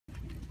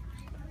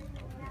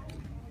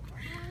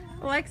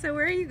Alexa,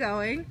 where are you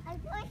going? I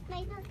washed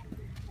my dog.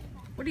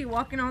 What are you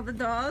walking all the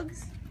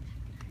dogs?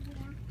 Yeah.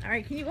 All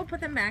right, can you go put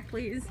them back,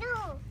 please?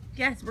 No.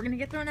 Yes, we're gonna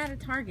get thrown out of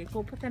Target.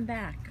 Go put them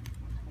back.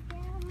 They're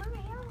my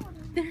own.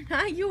 They're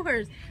not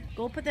yours.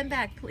 Go put them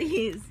back,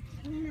 please.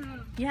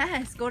 No.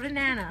 Yes, go to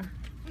Nana.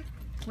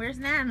 Where's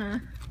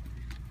Nana?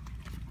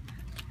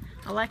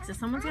 Alexa,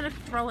 someone's gonna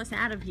throw us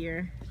out of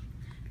here.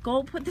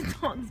 Go put the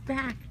dogs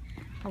back.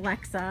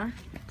 Alexa,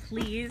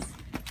 please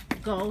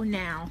go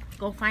now.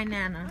 Go find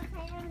Nana.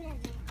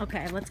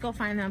 Okay, let's go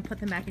find them and put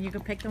them back, and you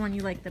can pick the one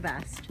you like the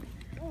best.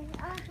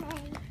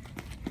 Okay.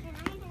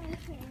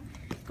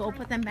 Go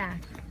put them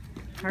back.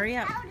 Hurry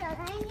up. Powder.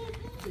 I need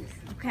these.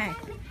 Okay.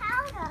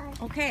 Powder.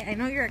 Okay, I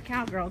know you're a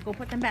cowgirl. Go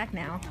put them back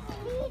now.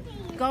 I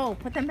need these. Go,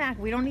 put them back.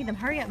 We don't need them.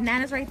 Hurry up.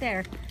 Nana's right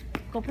there.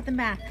 Go put them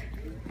back.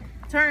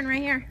 Turn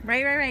right here.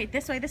 Right.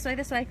 This way.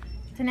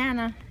 To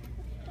Nana.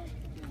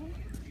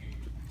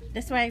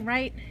 This way,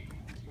 right.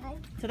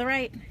 To the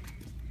right.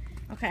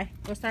 Okay,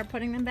 go start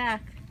putting them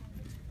back.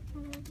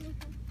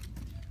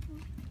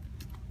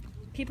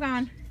 Keep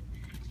going.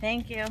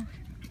 Thank you.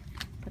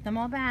 Put them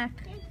all back.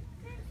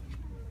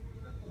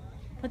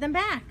 Put them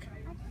back.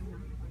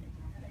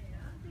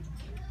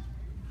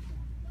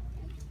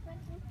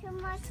 Too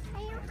much.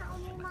 Can you help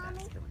me,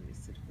 Mommy?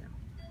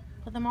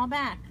 Put them all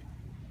back.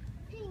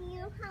 Can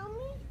you help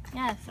me?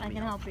 Yes, I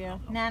can help you.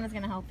 Nana's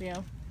gonna help you.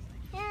 Can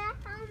you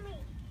help me?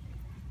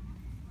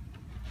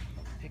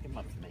 Pick them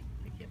up for me.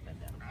 I can't bend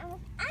down.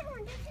 I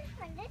want this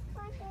one. This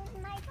one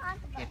is my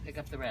pocketbook. Okay, pick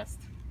up the rest.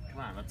 Come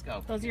on, let's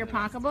go. Those are your Pick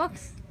up the rest.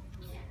 pocketbooks?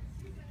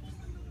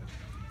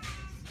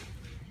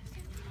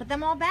 Put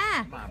them all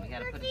back. Come on, we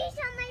gotta But put these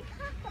are my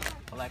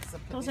pocketbooks. Alexa,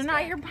 put Those these are not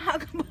back. your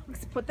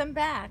pocketbooks. Put them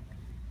back.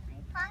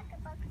 My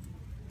pocketbooks.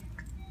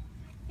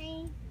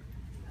 See?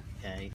 Okay.